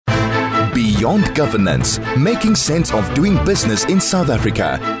Beyond Governance, Making Sense of Doing Business in South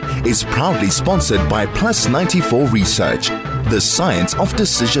Africa is proudly sponsored by Plus 94 Research, the science of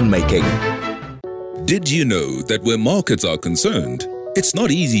decision making. Did you know that where markets are concerned, it's not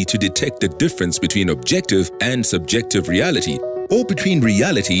easy to detect the difference between objective and subjective reality, or between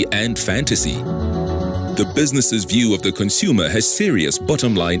reality and fantasy? The business's view of the consumer has serious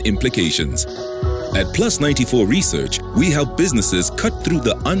bottom-line implications. At Plus 94 Research, we help businesses cut through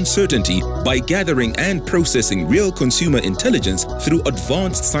the uncertainty by gathering and processing real consumer intelligence through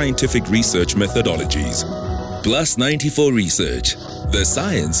advanced scientific research methodologies. Plus 94 Research, the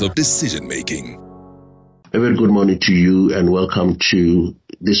science of decision-making. A very good morning to you and welcome to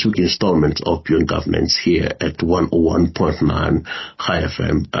this week's installment of Beyond Governance here at 101.9 High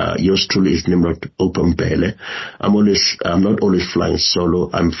FM. Yours truly is Nimrod Mbele. I'm not always flying solo.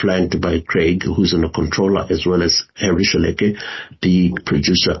 I'm flanked by Craig, who's in the controller, as well as Henry Shaleke, the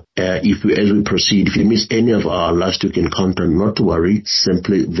producer. As we proceed, if you missed any of our last weekend content, not to worry.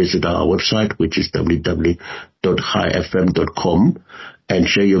 Simply visit our website, which is www.highfm.com. and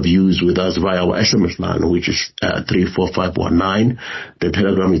share your views with us via our SMS line, which is 34519. The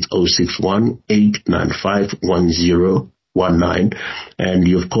Telegram is 061-895-1019. And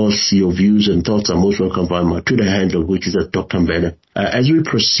of course, your views and thoughts are most welcome via my Twitter handle, which is at Dr. Mbele. As we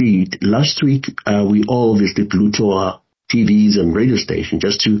proceed, last week, we all obviously glued to our TVs and radio stations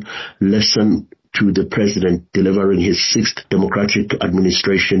just to listen to the president delivering his sixth democratic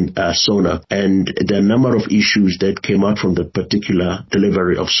administration, SONA. And there are a number of issues that came out from the particular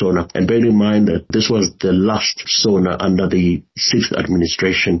delivery of SONA. And bear in mind that this was the last SONA under the sixth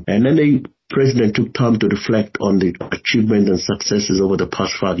administration. And then the president took time to reflect on the achievements and successes over the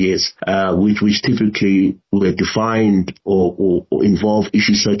past 5 years, which typically were defined or involve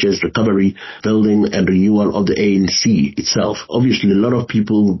issues such as recovery, building, and renewal of the ANC itself. Obviously, a lot of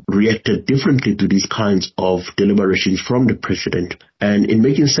people reacted differently to these kinds of deliberations from the president. And in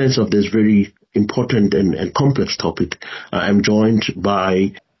making sense of this very important and complex topic, I'm joined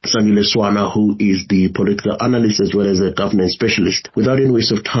by Sandile Swana, who is the political analyst as well as a governance specialist. Without any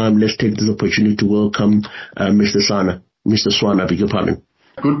waste of time, let's take this opportunity to welcome Mr. Swana. Mr. Swana, beg your pardon.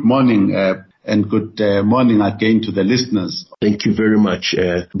 Good morning, and good morning again to the listeners. Thank you very much,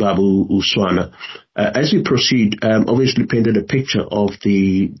 Babu Swana. As we proceed, obviously painted a picture of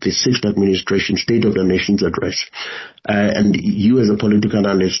the sixth administration State of the Nation's address. And you as a political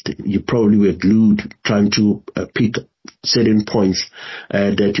analyst, you probably were glued trying to pick certain points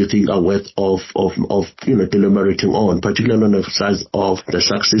that you think are worth of deliberating on, particularly on the size of the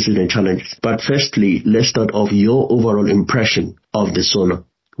successes and challenges. But firstly, let's start off your overall impression of the SONA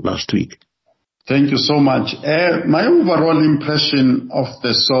last week. Thank you so much. My overall impression of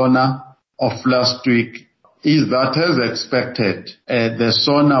the SONA of last week is that, as expected, the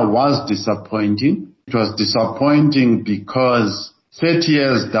SONA was disappointing. It was disappointing because 30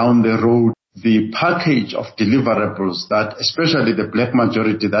 years down the road, the package of deliverables that, especially the black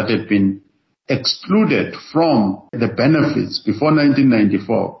majority that had been excluded from the benefits before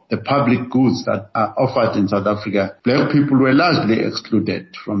 1994, the public goods that are offered in South Africa, black people were largely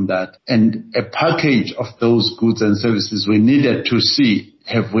excluded from that. And a package of those goods and services we needed to see,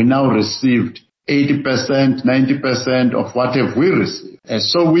 have we now received 80%, 90% of what have we received?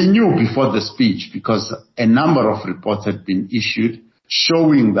 So we knew before the speech, because a number of reports had been issued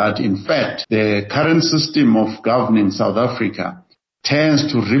showing that, in fact, the current system of governing South Africa tends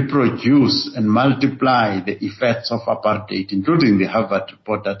to reproduce and multiply the effects of apartheid, including the Harvard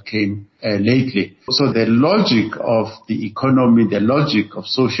report that came lately. So the logic of the economy, the logic of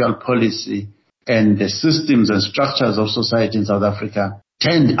social policy, and the systems and structures of society in South Africa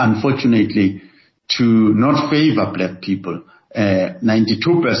tend, unfortunately, to not favor black people.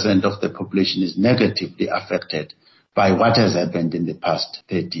 92% of the population is negatively affected by what has happened in the past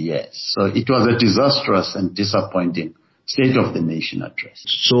 30 years. So it was a disastrous and disappointing State of the Nation address.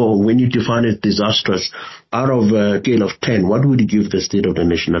 So when you define it disastrous, out of a scale of 10, what would you give the State of the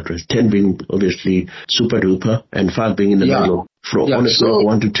Nation address? 10 being obviously super duper and 5 being in the middle. On a scale of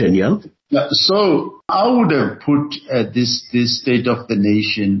 1 to 10, yeah? Yeah, so I would have put this State of the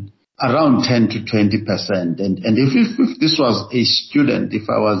Nation around 10 to 20%. And if this was a student, if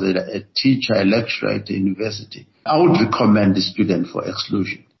I was a teacher, a lecturer at a university, I would recommend the student for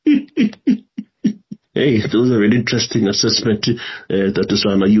exclusion. Hey, those are an interesting assessment, Dr.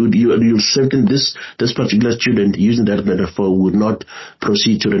 Swana. You certain this particular student, using that metaphor, would not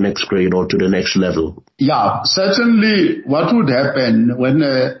proceed to the next grade or to the next level. Yeah, certainly what would happen when,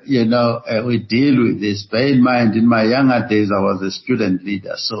 we deal with this, bear in mind, in my younger days, I was a student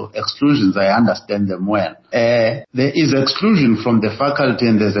leader, so exclusions, I understand them well. there is exclusion from the faculty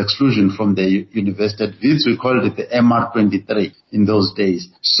and there's exclusion from the university. This we called it the MR23 in those days.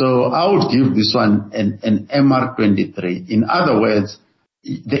 So I would give this one an MR23. In other words,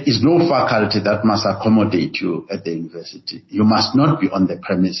 there is no faculty that must accommodate you at the university. You must not be on the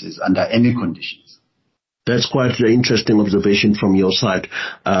premises under any conditions. That's quite an interesting observation from your side,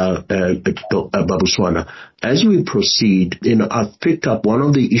 Babu Swana. As we proceed, I've picked up one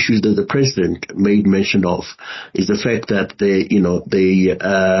of the issues that the president made mention of is the fact that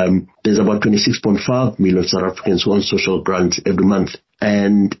there's about 26.5 million South Africans who are on social grants every month.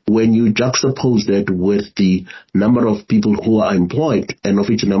 And when you juxtapose that with the number of people who are employed, and of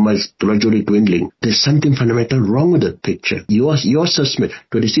which the number is gradually dwindling, there's something fundamental wrong with that picture. Your assessment,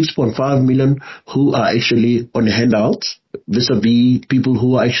 26.5 million who are actually on handouts, vis-a-vis people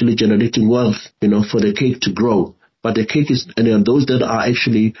who are actually generating wealth, for the cake to grow. But the cake is, and those that are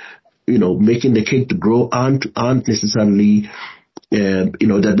actually, making the cake to grow aren't necessarily, they've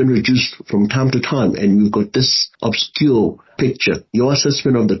been reduced from time to time, and you've got this obscure picture. Your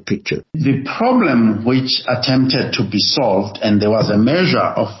assessment of the picture. The problem which attempted to be solved, and there was a measure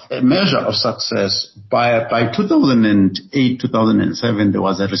of success by 2008, 2007, there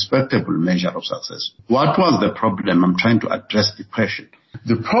was a respectable measure of success. What was the problem? I'm trying to address the question.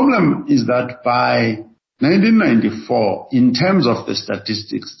 The problem is that by 1994, in terms of the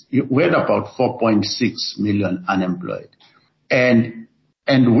statistics, we had about 4.6 million unemployed. And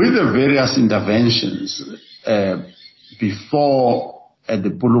with the various interventions before at the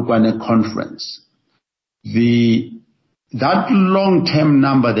Polokwane conference, that long-term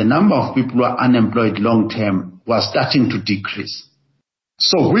number, the number of people who are unemployed long-term, was starting to decrease.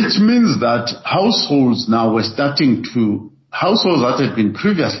 So which means that households now were households that had been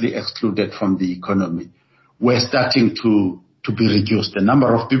previously excluded from the economy were starting to be reduced. The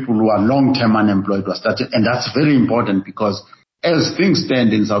number of people who are long-term unemployed was starting, and that's very important because as things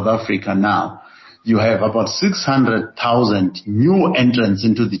stand in South Africa now, you have about 600,000 new entrants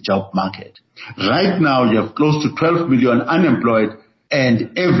into the job market. Right now, you have close to 12 million unemployed,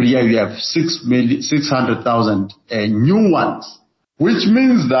 and every year you have 600,000 new ones, which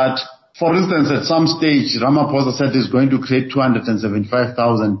means that, for instance, at some stage, Ramaphosa said he's going to create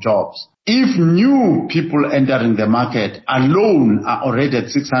 275,000 jobs. If new people entering the market alone are already at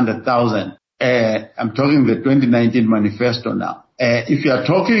 600,000, I'm talking the 2019 manifesto now. If you are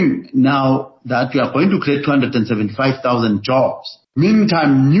talking now that you are going to create 275,000 jobs,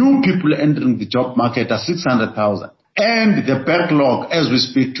 meantime, new people entering the job market are 600,000. And the backlog, as we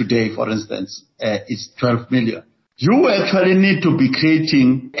speak today, for instance, is 12 million. You actually need to be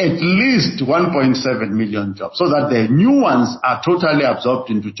creating at least 1.7 million jobs so that the new ones are totally absorbed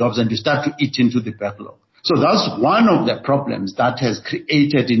into jobs and you start to eat into the backlog. So that's one of the problems that has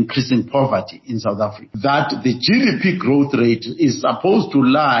created increasing poverty in South Africa. That the GDP growth rate is supposed to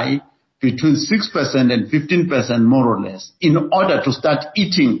lie between 6% and 15% more or less in order to start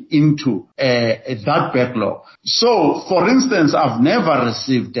eating into that backlog. So, for instance, I've never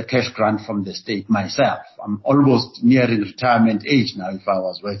received a cash grant from the state myself. I'm almost nearing retirement age now if I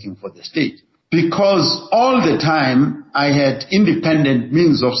was working for the state. Because all the time I had independent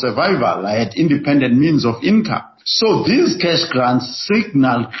means of survival. I had independent means of income. So these cash grants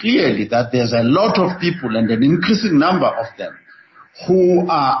signal clearly that there's a lot of people and an increasing number of them who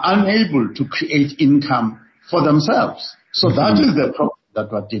are unable to create income for themselves. So that is the problem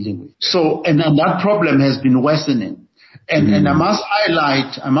that we're dealing with. So, and that problem has been worsening. And I must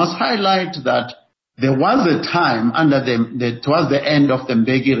highlight that there was a time towards the end of the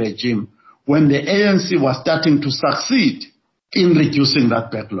Mbele regime when the ANC was starting to succeed in reducing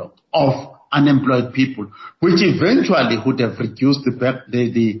that backlog of unemployed people, which eventually would have reduced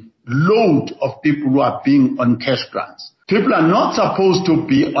the load of people who are being on cash grants. People are not supposed to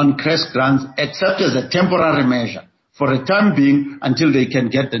be on cash grants except as a temporary measure for a time being until they can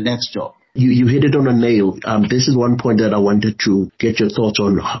get the next job. You hit it on a nail. This is one point that I wanted to get your thoughts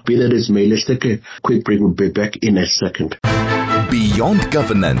on. Be that as may, let's take a quick break. We'll be back in a second. Beyond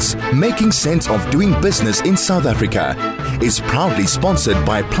Governance, making sense of doing business in South Africa, is proudly sponsored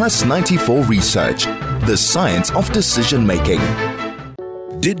by Plus 94 Research, the science of decision making.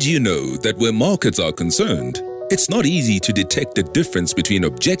 Did you know that where markets are concerned, it's not easy to detect the difference between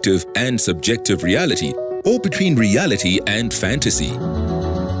objective and subjective reality, or between reality and fantasy?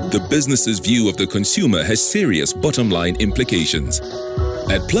 The business's view of the consumer has serious bottom-line implications.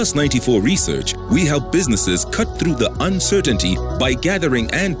 At Plus 94 Research, we help businesses cut through the uncertainty by gathering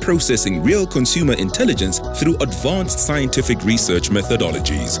and processing real consumer intelligence through advanced scientific research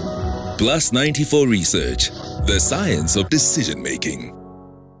methodologies. Plus 94 Research, the science of decision-making.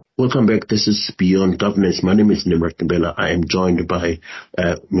 Welcome back. This is Beyond Governance. My name is Nimrod. I am joined by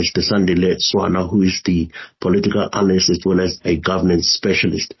Mr. Sandile Swana, who is the political analyst as well as a governance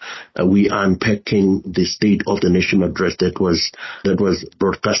specialist. We are unpacking the State of the Nation address that was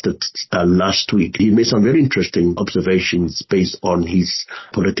broadcasted last week. He made some very interesting observations based on his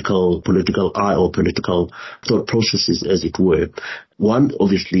political eye or political thought processes, as it were. One,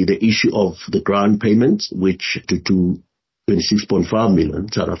 obviously, the issue of the grant payments, which to 26.5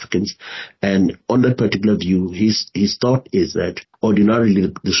 million South Africans. And on that particular view, his thought is that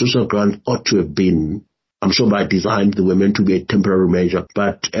ordinarily the social grant ought to have been, I'm sure by design, they were meant to be a temporary measure,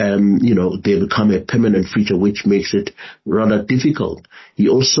 but, they become a permanent feature, which makes it rather difficult. He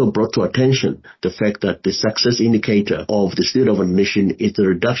also brought to attention the fact that the success indicator of the State of the Nation is the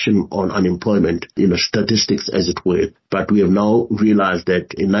reduction on unemployment, statistics as it were. But we have now realized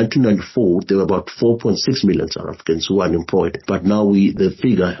that in 1994, there were about 4.6 million South Africans who were unemployed. But now the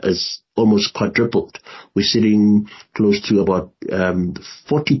figure has almost quadrupled. We're sitting close to about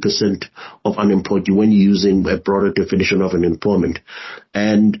 40% of unemployed when you're using a broader definition of unemployment.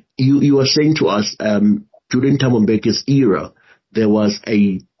 And you are saying to us, during Thabo Mbeki's era, there was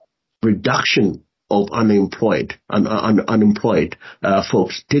a reduction of unemployed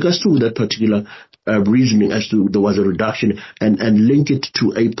folks. Take us through that particular reasoning as to there was a reduction and link it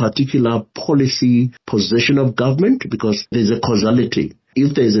to a particular policy position of government, because there's a causality.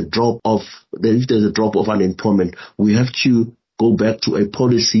 If there's a drop of unemployment, we have to go back to a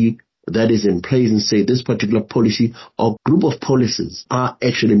policy that is in place and say this particular policy or group of policies are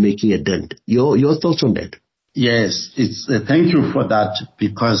actually making a dent. Your thoughts on that? Yes, thank you for that,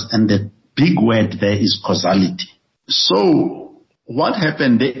 and the big word there is causality. So what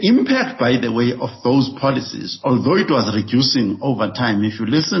happened, the impact, by the way, of those policies, although it was reducing over time, if you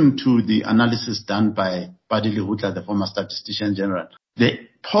listen to the analysis done by Badili Hutla, the former statistician general, the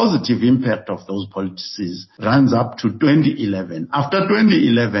positive impact of those policies runs up to 2011. After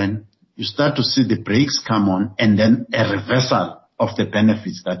 2011, you start to see the brakes come on and then a reversal of the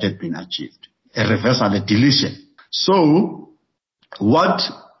benefits that had been achieved. A reversal, a deletion. So, what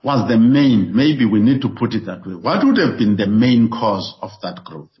was the main, maybe we need to put it that way, what would have been the main cause of that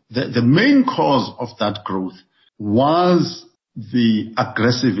growth? The main cause of that growth was the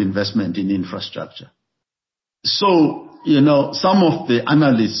aggressive investment in infrastructure. So, some of the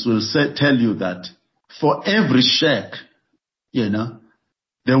analysts will tell you that for every shack,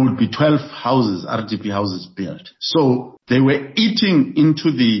 there would be 12 houses, RDP houses built. So they were eating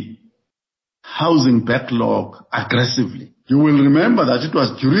into the housing backlog aggressively. You will remember that it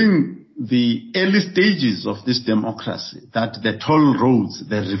was during the early stages of this democracy that the toll roads,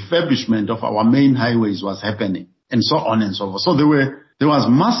 the refurbishment of our main highways was happening, and so on and so forth. So there was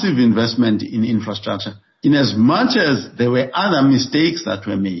massive investment in infrastructure, in as much as there were other mistakes that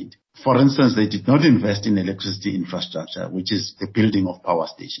were made. For instance, they did not invest in electricity infrastructure, which is the building of power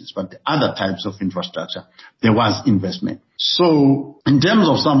stations, but the other types of infrastructure, there was investment. So, in terms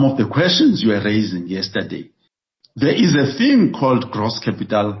of some of the questions you were raising yesterday, there is a thing called gross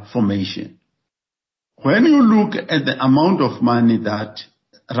capital formation. When you look at the amount of money that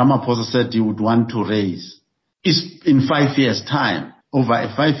Ramaphosa said he would want to raise, is in 5 years' time, over a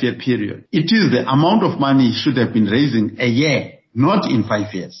 5-year period, it is the amount of money he should have been raising a year, not in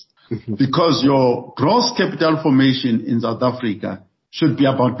 5 years. Because your gross capital formation in South Africa should be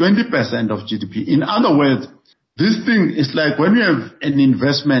about 20% of GDP. In other words, this thing is like when you have an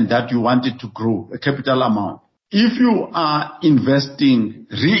investment that you wanted to grow, a capital amount. If you are reinvesting,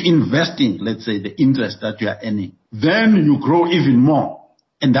 let's say, the interest that you are earning, then you grow even more.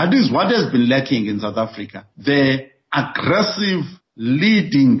 And that is what has been lacking in South Africa. The aggressive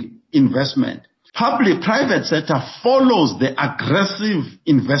leading investment. Public-private sector follows the aggressive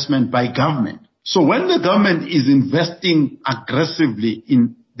investment by government. So when the government is investing aggressively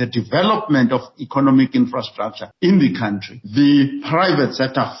in the development of economic infrastructure in the country, the private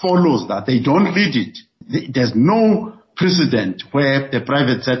sector follows that. They don't lead it. There's no precedent where the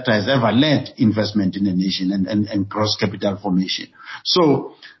private sector has ever led investment in a nation and gross capital formation.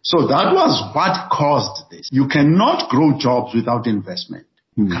 So that was what caused this. You cannot grow jobs without investment.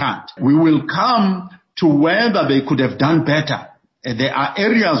 Can't. We will come to whether they could have done better. There are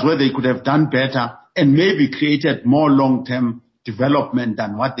areas where they could have done better and maybe created more long-term development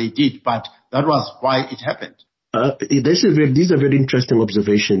than what they did, but that was why it happened. These are very interesting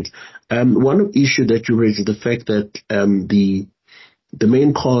observations. One issue that you raised is the fact that the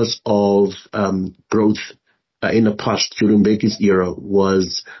main cause of growth in the past during Mbeki's era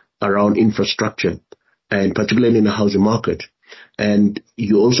was around infrastructure, and particularly in the housing market. And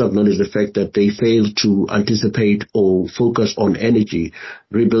you also acknowledge the fact that they failed to anticipate or focus on energy,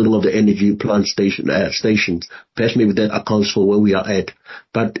 rebuilding of the energy plant stations. Perhaps maybe that accounts for where we are at.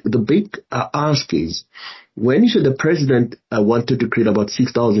 But the big ask is, when you said the president wanted to create about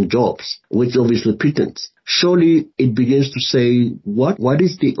 6,000 jobs, which obviously pretense, surely it begins to say, what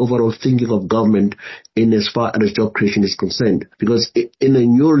is the overall thinking of government in as far as job creation is concerned? Because in a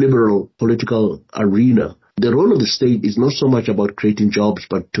neoliberal political arena, the role of the state is not so much about creating jobs,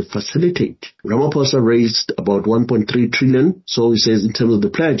 but to facilitate. Ramaphosa raised about 1.3 trillion, so he says in terms of the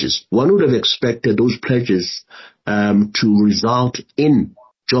pledges. One would have expected those pledges to result in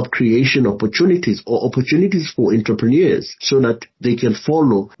job creation opportunities or opportunities for entrepreneurs so that they can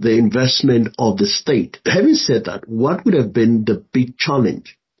follow the investment of the state. Having said that, what would have been the big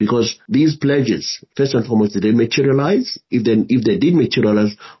challenge? Because these pledges, first and foremost, did they materialize? If they did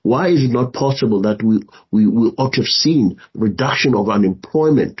materialize, why is it not possible that we ought to have seen reduction of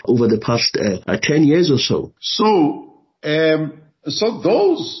unemployment over the past 10 years or so?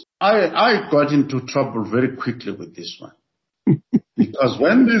 I got into trouble very quickly with this one. Because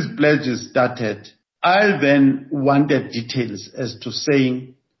when these pledges started, I then wanted details as to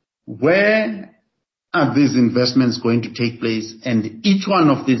saying where are these investments going to take place, and each one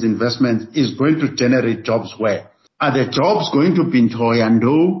of these investments is going to generate jobs where? Are the jobs going to be in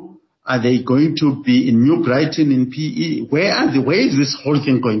Thohoyandou? Are they going to be in New Brighton in PE? Where is this whole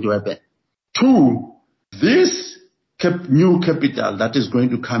thing going to happen? 2, this new capital that is going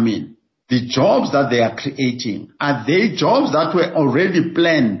to come in, the jobs that they are creating, are they jobs that were already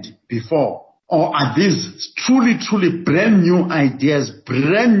planned before? Or are these truly, truly brand new ideas,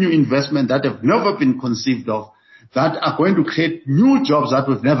 brand new investment that have never been conceived of, that are going to create new jobs that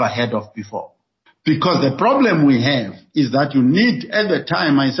we've never heard of before? Because the problem we have is that you need, at the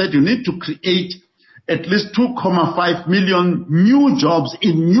time I said you need to create at least 2.5 million new jobs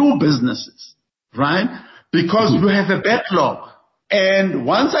in new businesses, right? Because you have a backlog. And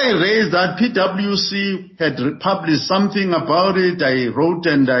once I raised that, PwC had published something about it. I wrote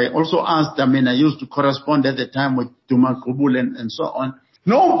and I also asked, I used to correspond at the time with Duma Kubul and so on.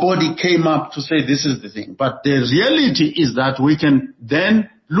 Nobody came up to say this is the thing. But the reality is that we can then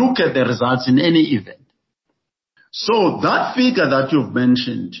look at the results in any event. So that figure that you've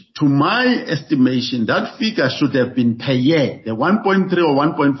mentioned, to my estimation, that figure should have been per year. The 1.3 or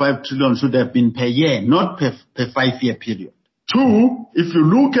 1.5 trillion should have been per year, not per 5-year period. 2, if you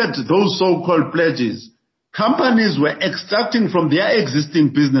look at those so-called pledges, companies were extracting from their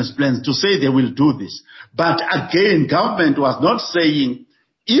existing business plans to say they will do this. But again, government was not saying,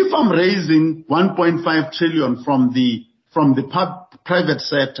 if I'm raising 1.5 trillion from the private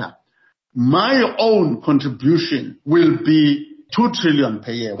sector, my own contribution will be 2 trillion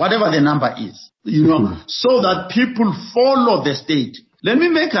per year, whatever the number is, so that people follow the state. Let me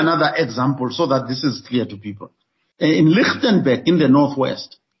make another example so that this is clear to people. In Lichtenberg, in the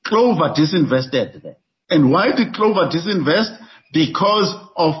northwest, Clover disinvested there. And why did Clover disinvest? Because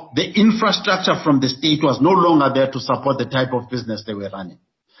of the infrastructure from the state was no longer there to support the type of business they were running.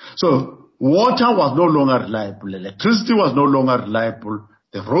 So water was no longer reliable, electricity was no longer reliable,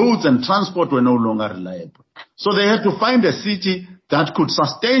 the roads and transport were no longer reliable. So they had to find a city that could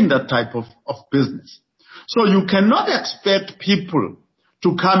sustain that type of business. So you cannot expect people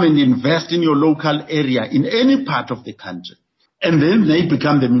to come and invest in your local area in any part of the country, and then they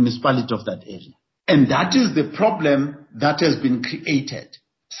become the municipality of that area. And that is the problem that has been created.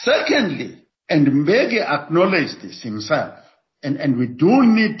 Secondly, and Mbele acknowledged this himself, and we do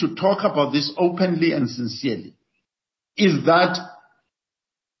need to talk about this openly and sincerely, is that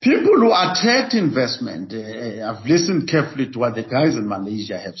people who attacked investment, I've listened carefully to what the guys in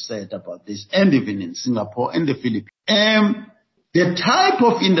Malaysia have said about this, and even in Singapore and the Philippines. The type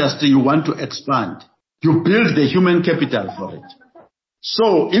of industry you want to expand, you build the human capital for it.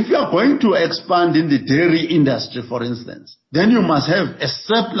 So if you are going to expand in the dairy industry, for instance, then you must have a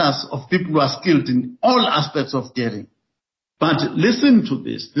surplus of people who are skilled in all aspects of dairy. But listen to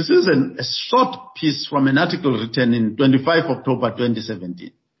this. This is a short piece from an article written in 25 October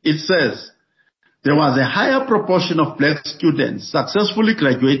 2017. It says, there was a higher proportion of black students successfully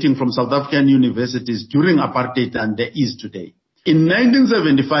graduating from South African universities during apartheid than there is today. In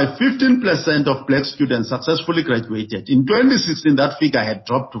 1975, 15% of black students successfully graduated. In 2016, that figure had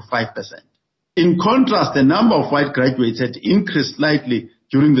dropped to 5%. In contrast, the number of white graduates had increased slightly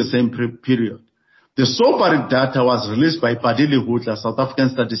during the same period. The sobering data was released by Padili Hutla, South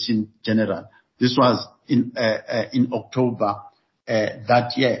African Statistician General. This was in October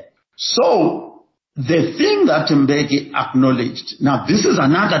that year. So the thing that Mbele acknowledged, now this is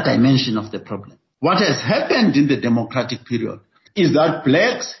another dimension of the problem. what has happened in the democratic period is that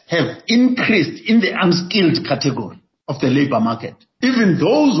blacks have increased in the unskilled category of the labor market. Even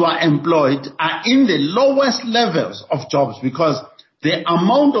those who are employed are in the lowest levels of jobs because the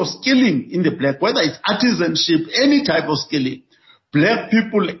amount of skilling in the black, whether it's artisanship, any type of skilling, black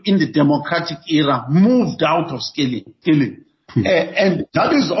people in the democratic era moved out of skilling. And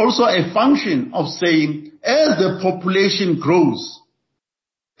that is also a function of saying, as the population grows,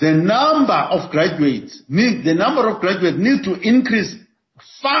 the number of graduates needs to increase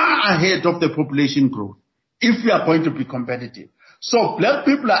far ahead of the population growth if we are going to be competitive. So black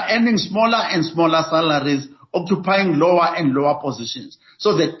people are earning smaller and smaller salaries, occupying lower and lower positions.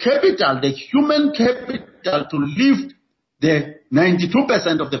 So the capital, the human capital to lift the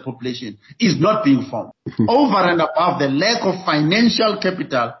 92% of the population is not being formed. Over and above the lack of financial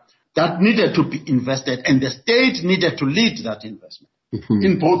capital that needed to be invested, and the state needed to lead that investment.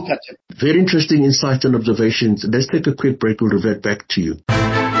 In both categories. Very interesting insights and observations. Let's take a quick break. We'll revert back to you.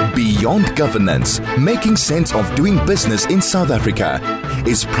 Beyond Governance, making sense of doing business in South Africa,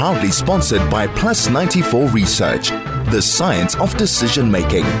 is proudly sponsored by Plus 94 Research, the science of decision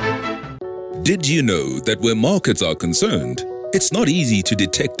making. Did you know that where markets are concerned, it's not easy to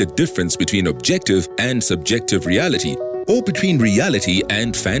detect the difference between objective and subjective reality, or between reality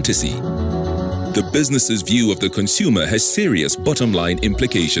and fantasy? The business's view of the consumer has serious bottom-line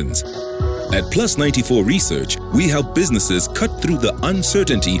implications. At Plus 94 Research, we help businesses cut through the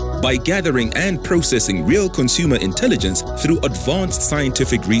uncertainty by gathering and processing real consumer intelligence through advanced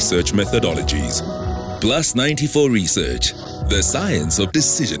scientific research methodologies. Plus 94 Research, the science of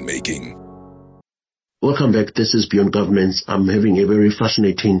decision-making. Welcome back. This is Beyond Governance. I'm having a very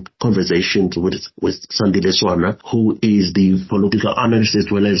fascinating conversation with Sandile Swana, who is the political analyst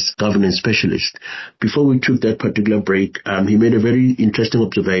as well as governance specialist. Before we took that particular break, he made a very interesting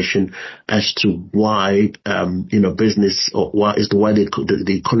observation as to why, business, or why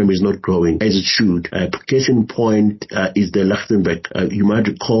the economy is not growing as it should. Case in point is the Lichtenberg. You might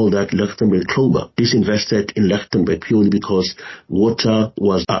recall that Lichtenberg Clover disinvested in Lichtenberg purely because water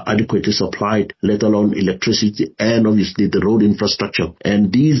was adequately supplied, let alone electricity and obviously the road infrastructure.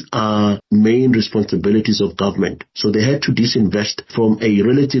 And these are main responsibilities of government. So they had to disinvest from a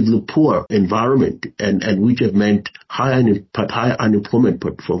relatively poor environment, and which have meant high unemployment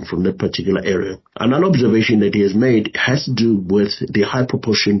from that particular area. Another observation that he has made has to do with the high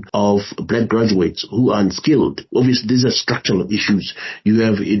proportion of black graduates who are unskilled. Obviously, these are structural issues. You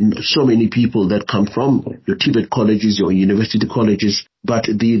have so many people that come from your Tibet colleges, your university colleges, but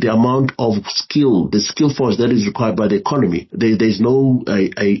the amount of skill, the skill force that is required by the economy, there's no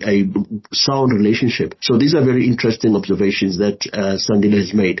a sound relationship. So these are very interesting observations that Sandile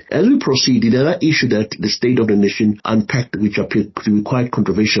has made. As we proceed, the other issue that the State of the Nation unpacked, which appear to be quite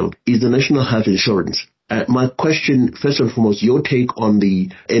controversial, is the national health insurance. My question, first and foremost, your take on the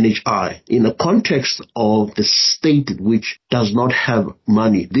NHI in the context of the state which does not have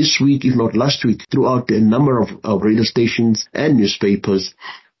money. This week, if not last week, throughout a number of radio stations and newspapers,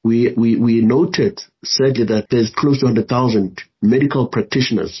 we noted, sadly, that there's close to 100,000 medical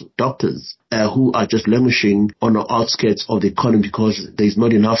practitioners, doctors, who are just languishing on the outskirts of the economy because there's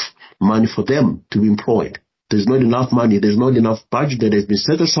not enough money for them to be employed. There's not enough money, there's not enough budget that has been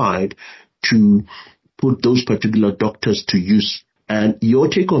set aside to put those particular doctors to use. And your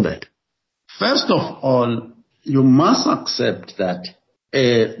take on that? First of all, you must accept that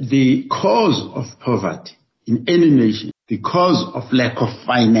the cause of poverty in any nation, the cause of lack of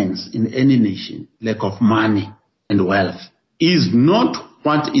finance in any nation, lack of money and wealth, is not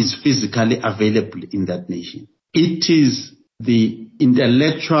what is physically available in that nation. It is the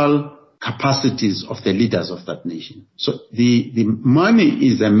intellectual capacities of the leaders of that nation. So the money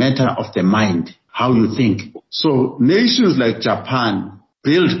is a matter of the mind, how you think. So nations like Japan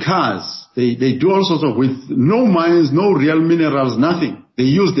build cars. They do all sorts of, with no mines, no real minerals, nothing. They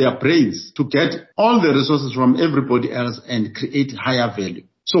use their brains to get all the resources from everybody else and create higher value.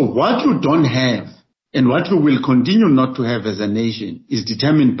 So what you don't have and what you will continue not to have as a nation is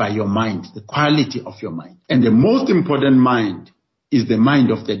determined by your mind, the quality of your mind. And the most important mind is the mind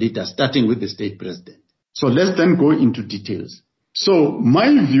of the leader, starting with the state president. So let's then go into details. So my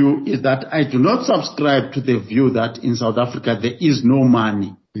view is that I do not subscribe to the view that in South Africa there is no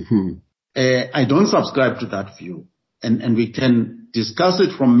money. Mm-hmm. I don't subscribe to that view. And we can discuss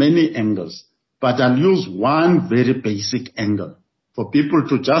it from many angles. But I'll use one very basic angle for people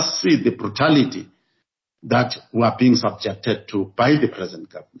to just see the brutality that we are being subjected to by the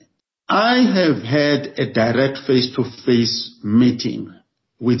present government. I have had a direct face-to-face meeting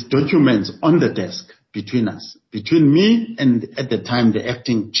with documents on the desk between us, between me and at the time the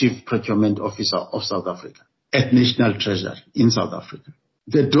acting chief procurement officer of South Africa at National Treasury in South Africa.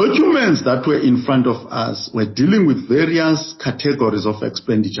 The documents that were in front of us were dealing with various categories of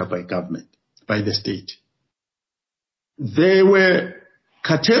expenditure by government, by the state. There were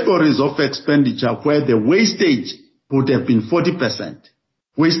categories of expenditure where the wastage would have been 40%.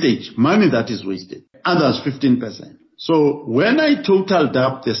 Wastage, money that is wasted. Others 15%. So when I totaled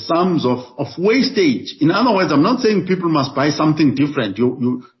up the sums of wastage, in other words, I'm not saying people must buy something different.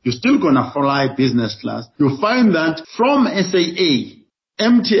 You're still going to fly business class. You find that from SAA,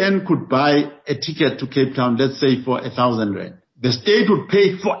 MTN could buy a ticket to Cape Town, let's say for 1,000 rand. The state would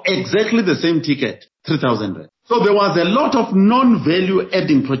pay for exactly the same ticket, 3,000 rand. So there was a lot of non-value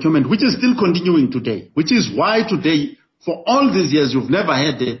adding procurement, which is still continuing today, which is why today, for all these years, you've never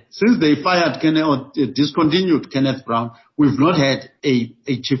had it. Since they fired Kenneth or discontinued Kenneth Brown, we've not had a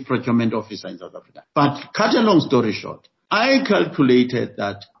chief procurement officer in South Africa. But cut a long story short, I calculated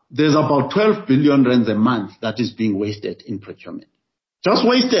that there's about 12 billion rands a month that is being wasted in procurement. Just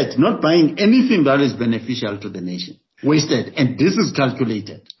wasted, not buying anything that is beneficial to the nation. Wasted. And this is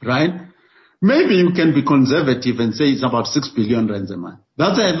calculated, right? Maybe you can be conservative and say it's about 6 billion rands a month.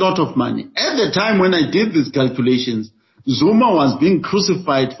 That's a lot of money. At the time when I did these calculations, Zuma was being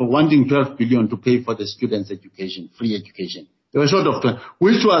crucified for wanting 12 billion to pay for the students' education, free education. They were short of 12,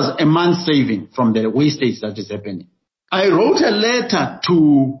 which was a month's saving from the wastage that is happening. I wrote a letter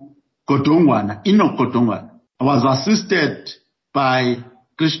to Godongwana, Enoch Godongwana. I was assisted by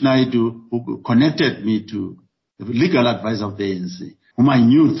Krishna Naidu, who connected me to the legal advisor of the ANC, whom I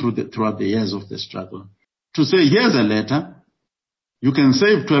knew throughout the years of the struggle, to say, here's a letter. You can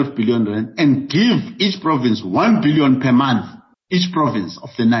save 12 billion rand and give each province 1 billion per month, each province of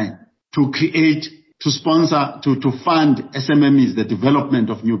the 9, to create, to sponsor, to fund SMMEs, the development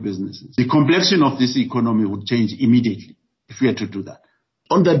of new businesses. The complexion of this economy would change immediately if we had to do that.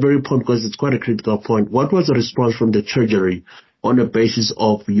 On that very point, because it's quite a critical point, what was the response from the Treasury on the basis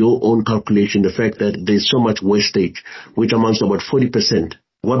of your own calculation, the fact that there's so much wastage, which amounts to about 40%?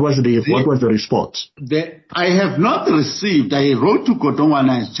 What was the response? I have not received. I wrote to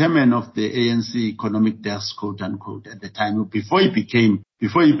Godongwana as chairman of the ANC economic desk, quote unquote, at the time before he became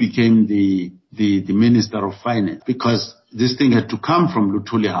the minister of finance, because this thing had to come from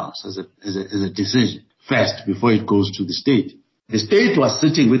Luthuli House as a decision first before it goes to the state. The state was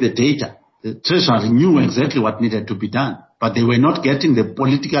sitting with the data. The Treasury knew exactly what needed to be done, but they were not getting the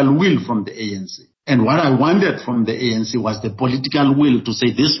political will from the ANC. And what I wanted from the ANC was the political will to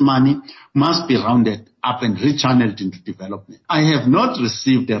say this money must be rounded up and rechanneled into development. I have not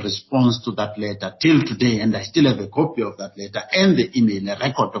received a response to that letter till today, and I still have a copy of that letter and the email, a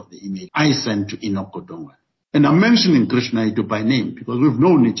record of the email I sent to Enoch Godongwana. And I'm mentioning Krishna Naidu by name because we've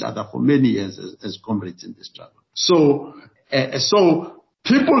known each other for many years as comrades in this struggle. So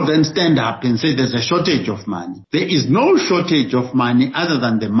people then stand up and say there's a shortage of money. There is no shortage of money other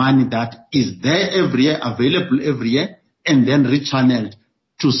than the money that is there every year, available every year, and then rechanneled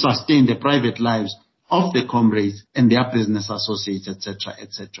to sustain the private lives of the comrades and their business associates, etc.,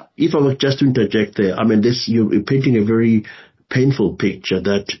 etc. If I were just to interject there, I mean, you're painting a very painful picture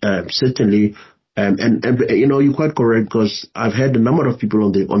that certainly. And you know, you're quite correct, because I've had a number of people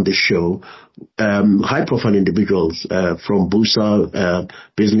on the show, high-profile individuals from BUSA,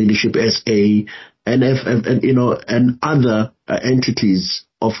 Business Leadership SA, NF, you know, and other entities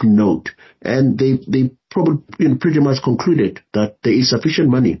of note, and they probably pretty much concluded that there is sufficient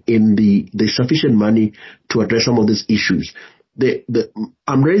money there's sufficient money to address some of these issues.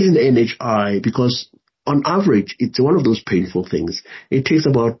 I'm raising the NHI because, on average, it's one of those painful things. It takes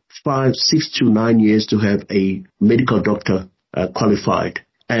about 6 to 9 years to have a medical doctor qualified.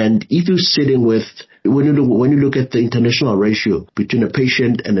 And if you're sitting with, when you look at the international ratio between a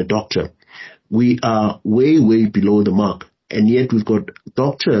patient and a doctor, we are way, way below the mark. And yet we've got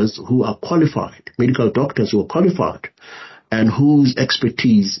doctors who are qualified, medical doctors who are qualified, and whose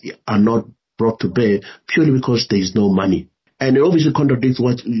expertise are not brought to bear purely because there is no money. And it obviously contradicts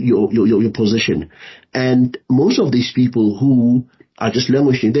what your position. And most of these people who are just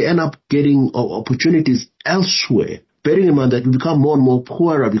languishing, they end up getting opportunities elsewhere. Bearing in mind that we become more and more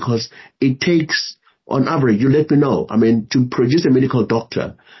poorer because it takes, on average, you let me know, I mean, to produce a medical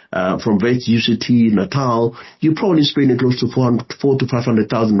doctor from Wits UCT, Natal, you're probably spending close to 400 to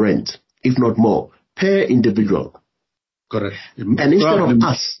 500,000 rand, if not more, per individual. Correct. And instead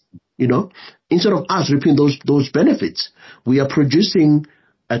of us reaping those benefits, we are producing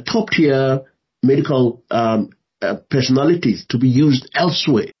a top-tier medical personalities to be used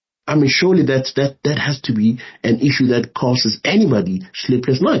elsewhere. I mean, surely that has to be an issue that causes anybody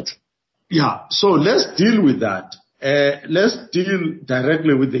sleepless nights. Yeah, so let's deal with that. Let's deal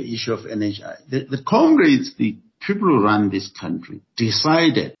directly with the issue of NHI. The comrades, the people who run this country,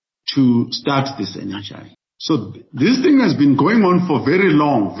 decided to start this NHI. So this thing has been going on for very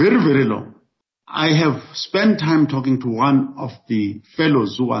long, very, very long. I have spent time talking to one of the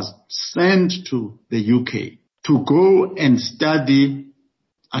fellows who was sent to the UK to go and study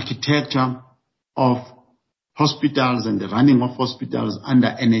architecture of hospitals and the running of hospitals under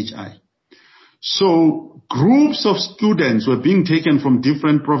NHI. So groups of students were being taken from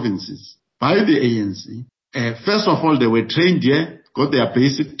different provinces by the ANC. First of all, they were trained here, got their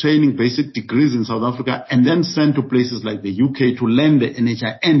basic training, basic degrees in South Africa, and then sent to places like the UK to learn the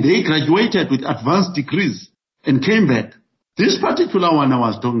NHI. And they graduated with advanced degrees and came back. This particular one I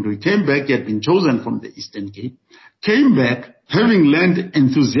was talking to, he came back, he had been chosen from the Eastern Cape, came back having learned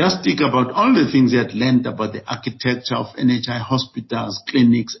enthusiastic about all the things he had learned about the architecture of NHI hospitals,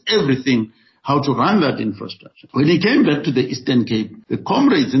 clinics, everything, how to run that infrastructure. When he came back to the Eastern Cape, the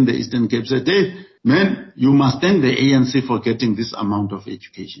comrades in the Eastern Cape said, hey, man, you must thank the ANC for getting this amount of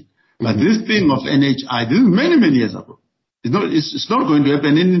education. But this thing of NHI, this is many, many years ago. It's not going to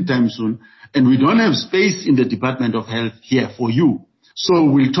happen anytime soon. And we don't have space in the Department of Health here for you.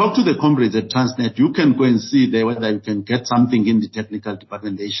 So we'll talk to the comrades at Transnet. You can go and see there whether you can get something in the technical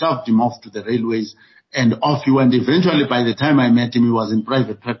department. They shoved him off to the railways and off he went. Eventually, by the time I met him, he was in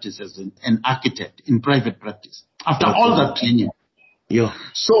private practice as an architect in private practice. After all that training. Yeah.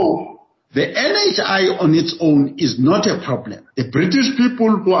 So the NHI on its own is not a problem. The British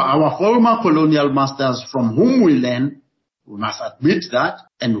people who are our former colonial masters from whom we learn, we must admit that,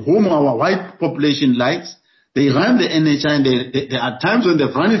 and whom our white population likes, they run the NHI and there are times when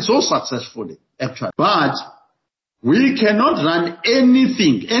they've run it so successfully, actually. But we cannot run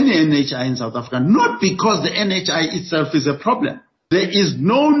anything, any NHI in South Africa, not because the NHI itself is a problem. There is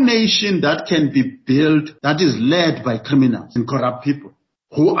no nation that can be built that is led by criminals and corrupt people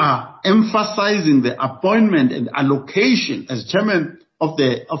who are emphasizing the appointment and allocation, as chairman of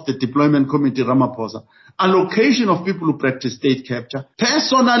the deployment committee, Ramaphosa, allocation of people who practice state capture,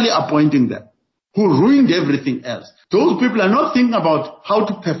 personally appointing them, who ruined everything else. Those people are not thinking about how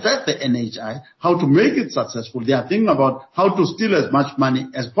to perfect the NHI, how to make it successful. They are thinking about how to steal as much money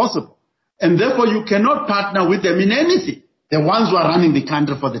as possible. And therefore, you cannot partner with them in anything. The ones who are running the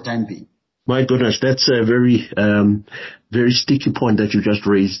country for the time being. My goodness, that's a very, very sticky point that you just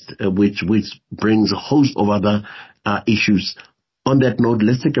raised, which brings a host of other issues. On that note,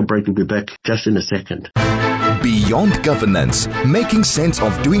 let's take a break. We'll be back just in a second. Beyond Governance, making sense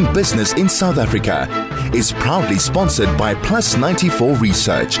of doing business in South Africa, is proudly sponsored by Plus 94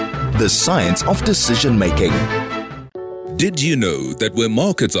 Research, the science of decision making. Did you know that where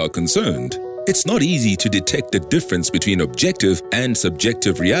markets are concerned, it's not easy to detect the difference between objective and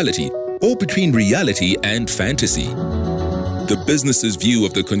subjective reality, or between reality and fantasy? The business's view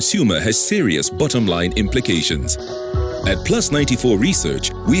of the consumer has serious bottom-line implications. At Plus 94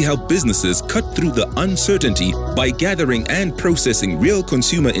 Research, we help businesses cut through the uncertainty by gathering and processing real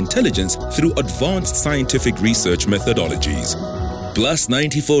consumer intelligence through advanced scientific research methodologies. Plus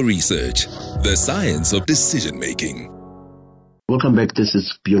 94 Research, the science of decision-making. Welcome back. This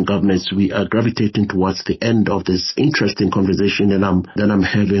is Beyond Governance. We are gravitating towards the end of this interesting conversation that I'm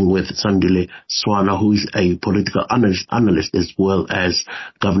having with Sandile Swana, who is a political analyst as well as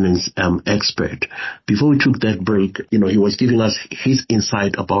governance expert. Before we took that break, he was giving us his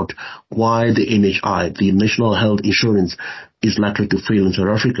insight about why the NHI, the National Health Insurance, is likely to fail in South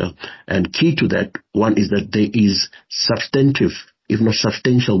Africa. And key to that, one is that there is substantive, if not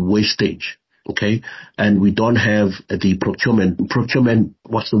substantial, wastage. Okay, and we don't have the procurement,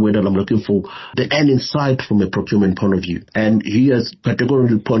 what's the word that I'm looking for? The end in sight from a procurement point of view. And he has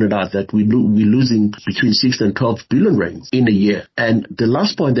categorically pointed out that we're losing between 6 and 12 billion rands in a year. And the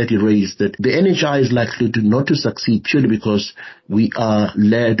last point that he raised, that the NHI is likely to not to succeed purely because we are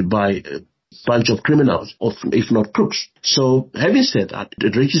led by a bunch of criminals, if not crooks. So having said that,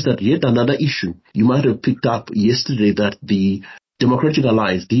 it raises that yet another issue. You might have picked up yesterday that the Democratic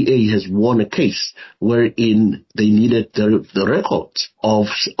Alliance, DA, has won a case wherein they needed the records of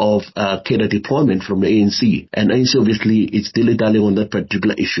cadre deployment from the ANC. And ANC obviously is dilly-dallying on that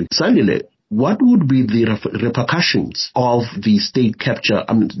particular issue. Sandile, what would be the repercussions of the state capture?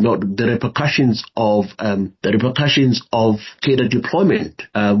 The repercussions of cadre deployment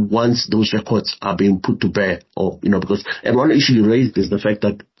once those records are being put to bear, and one issue you raised is the fact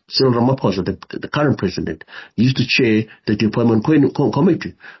that Cyril Ramaphosa, the current president, used to chair the deployment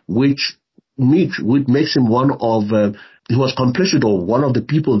committee, which makes him he was complicit or one of the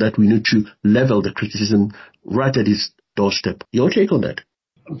people that we need to level the criticism right at his doorstep. Your take on that?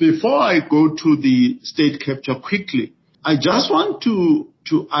 Before I go to the state capture quickly, I just want to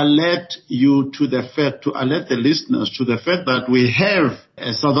alert you to the fact, to alert the listeners to the fact that we have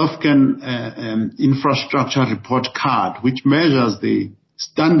a South African infrastructure report card, which measures the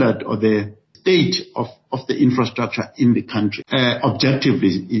standard or the state of the infrastructure in the country.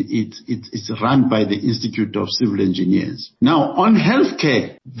 Objectively, it's run by the Institute of Civil Engineers. Now, on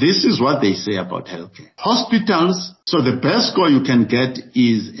healthcare, this is what they say about healthcare. Hospitals, so the best score you can get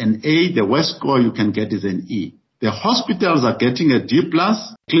is an A, the worst score you can get is an E. The hospitals are getting a D+,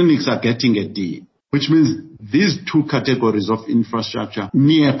 clinics are getting a D, which means these two categories of infrastructure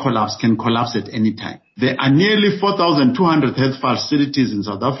near collapse, can collapse at any time. There are nearly 4,200 health facilities in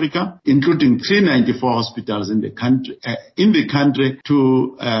South Africa, including 394 hospitals in the country. That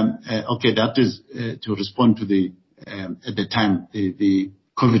is to respond to the at the time the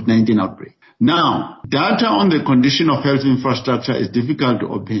COVID-19 outbreak. Now, data on the condition of health infrastructure is difficult to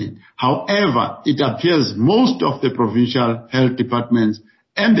obtain. However, it appears most of the provincial health departments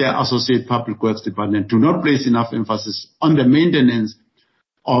and their associate public works department do not place enough emphasis on the maintenance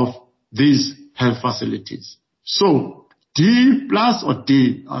of these health facilities. So, D plus or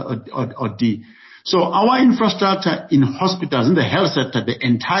D or D. So our infrastructure in hospitals, in the health sector, the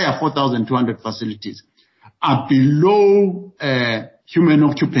entire 4,200 facilities are below human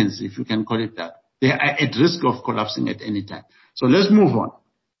occupancy, if you can call it that. They are at risk of collapsing at any time. So let's move on.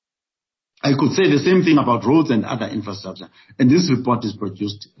 I could say the same thing about roads and other infrastructure, and this report is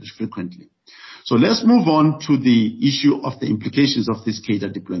produced frequently. So let's move on to the issue of the implications of this cadre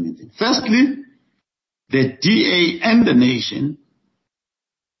deployment. Firstly, the DA and the nation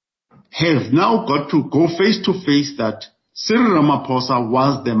have now got to go face to face that Cyril Ramaphosa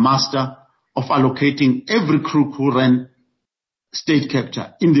was the master of allocating every crook who ran state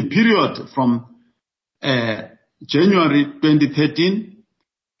capture in the period from January 2013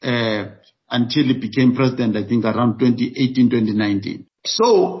 until he became president, I think around 2018, 2019.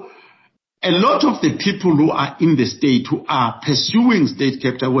 So a lot of the people who are in the state who are pursuing state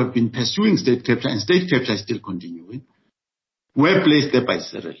capture, who have been pursuing state capture, and state capture is still continuing, were placed there by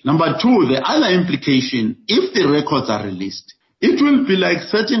Cyril. Number two, the other implication, if the records are released, it will be like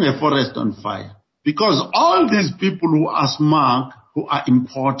setting a forest on fire. Because all these people who are smart, who are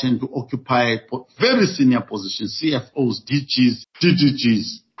important, who occupy very senior positions, CFOs, DGs,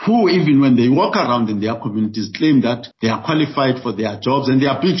 DDGs, who even when they walk around in their communities claim that they are qualified for their jobs and they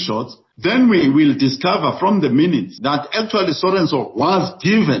are big shots, then we will discover from the minutes that actually Sorenso was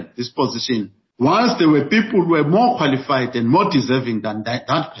given this position whilst there were people who were more qualified and more deserving than that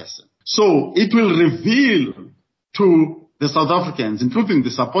person. So it will reveal to the South Africans, including the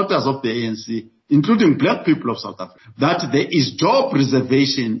supporters of the ANC, including black people of South Africa, that there is job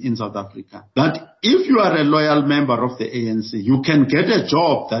reservation in South Africa. That if you are a loyal member of the ANC, you can get a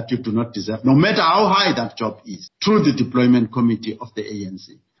job that you do not deserve, no matter how high that job is, through the deployment committee of the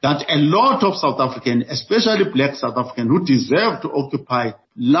ANC. That a lot of South Africans, especially black South Africans, who deserve to occupy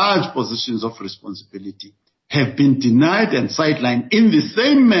large positions of responsibility, have been denied and sidelined in the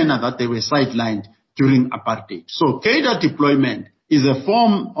same manner that they were sidelined during apartheid. So cadre deployment is a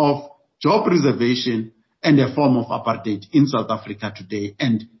form of job reservation and a form of apartheid in South Africa today,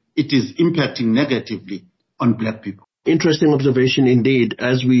 and it is impacting negatively on black people. Interesting observation indeed.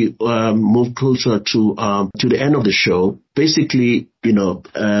 As we move closer to the end of the show, basically, we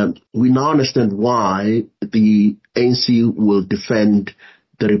now understand why the ANC will defend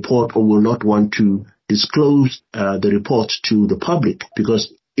the report or will not want to disclose the report to the public,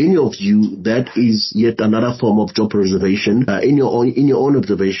 because in your view, that is yet another form of job preservation. In your own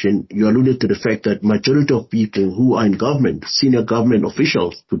observation, you alluded to the fact that majority of people who are in government, senior government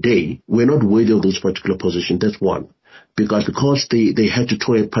officials today, were not worthy of those particular positions. That's one. Because they had to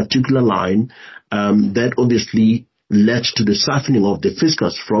toe a particular line, that obviously led to the siphoning of the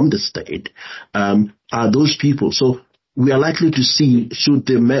fiscus from the state, are those people. So we are likely to see, should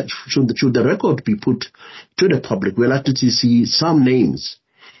the record be put to the public, we're likely to see some names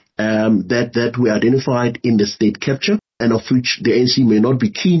that were identified in the state capture, and of which the ANC may not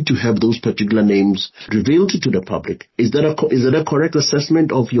be keen to have those particular names revealed to the public. Is that a correct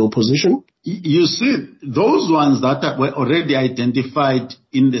assessment of your position? You see, those ones that were already identified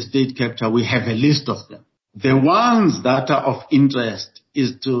in the state capture, we have a list of them. The ones that are of interest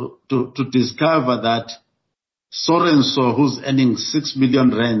is to discover that Sorenso, who's earning 6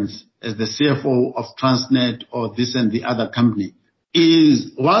 million rands as the CFO of Transnet or this and the other company,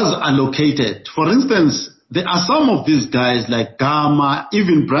 was allocated. For instance, there are some of these guys like Gama,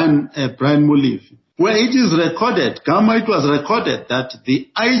 even Brian Muliv, where it is recorded, Gama, it was recorded that the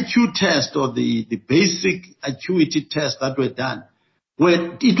IQ test or the basic acuity tests that were done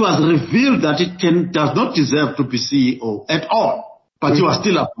where it was revealed that does not deserve to be CEO at all, but he was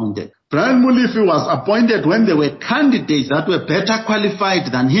still appointed. Brian Molefe was appointed when there were candidates that were better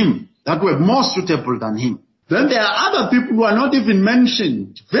qualified than him, that were more suitable than him. Then there are other people who are not even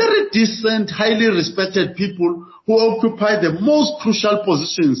mentioned, very decent, highly respected people who occupy the most crucial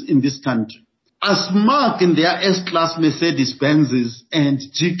positions in this country. As marked in their S-Class Mercedes-Benzes and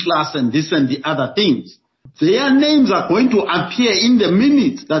G-Class and this and the other things. Their names are going to appear in the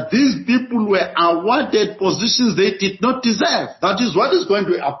minutes that these people were awarded positions they did not deserve. That is what is going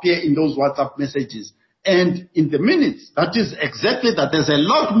to appear in those WhatsApp messages. And in the minutes, that is exactly that. There's a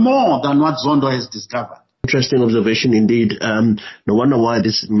lot more than what Zondo has discovered. Interesting observation indeed. No wonder why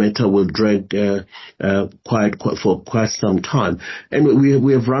this matter will drag for quite some time. And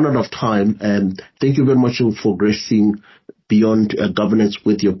we have run out of time. Thank you very much for gracing Beyond Governance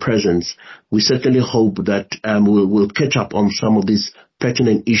with your presence. We certainly hope that we'll catch up on some of these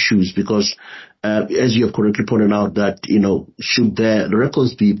pertinent issues because, as you have correctly pointed out, that should the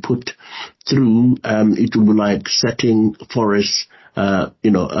records be put through, it will be like setting forests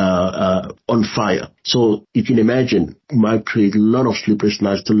on fire. So you can imagine, it might create a lot of sleepless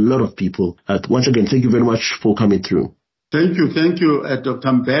nights to a lot of people. Once again, thank you very much for coming through. Thank you,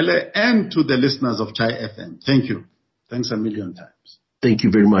 Dr. Mbele, and to the listeners of Chai FM. Thank you. Thanks a million times. Thank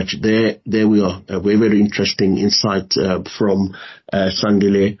you very much. There we are. A very, very interesting insight from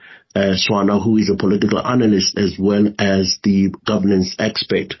Sandile Swana, who is a political analyst as well as the governance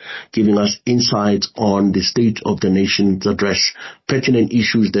expert, giving us insights on the state of the nation's address, pertinent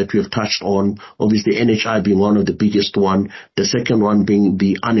issues that we have touched on, obviously NHI being one of the biggest one, the second one being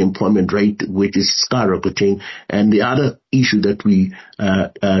the unemployment rate, which is skyrocketing, and the other issue that we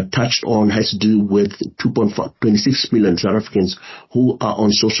touched on has to do with 2.26 million South Africans who are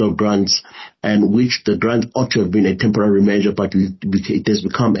on social grants, and which the grant ought to have been a temporary measure, but it has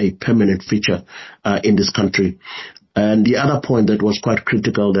become a permanent feature in this country. And the other point that was quite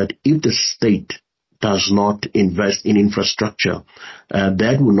critical, that if the state does not invest in infrastructure,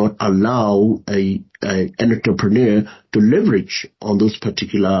 that will not allow an entrepreneur to leverage on those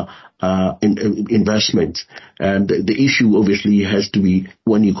particular investments. And the issue obviously has to be,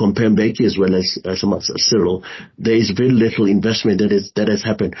 when you compare Mbeki as well as Cyril, there is very little investment that has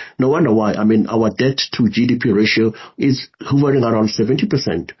happened. No wonder why. I mean, our debt to GDP ratio is hovering around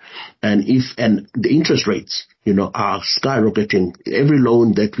 70%. And the interest rates, are skyrocketing. Every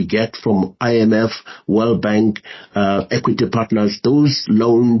loan that we get from IMF, World Bank, equity partners, those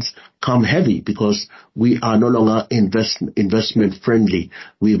loans come heavy because we are no longer investment friendly.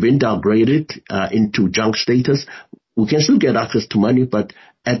 We've been downgraded into junk status. We can still get access to money, but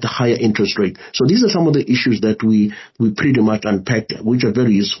at the higher interest rate. So these are some of the issues that we pretty much unpacked, which are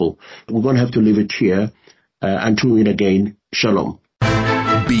very useful. We're going to have to leave it here. Until we meet again, shalom.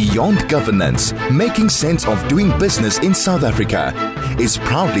 Beyond Governance, making sense of doing business in South Africa, is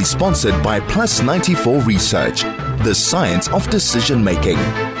proudly sponsored by Plus 94 Research, the science of decision making.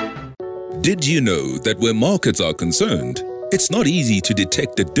 Did you know that where markets are concerned, it's not easy to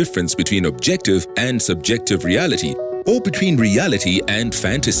detect the difference between objective and subjective reality, or between reality and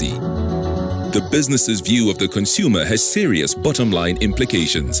fantasy? The business's view of the consumer has serious bottom-line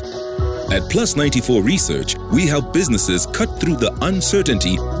implications. At Plus 94 Research, we help businesses cut through the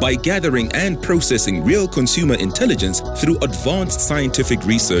uncertainty by gathering and processing real consumer intelligence through advanced scientific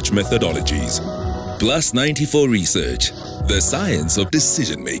research methodologies. Plus 94 Research, the science of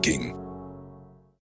decision-making.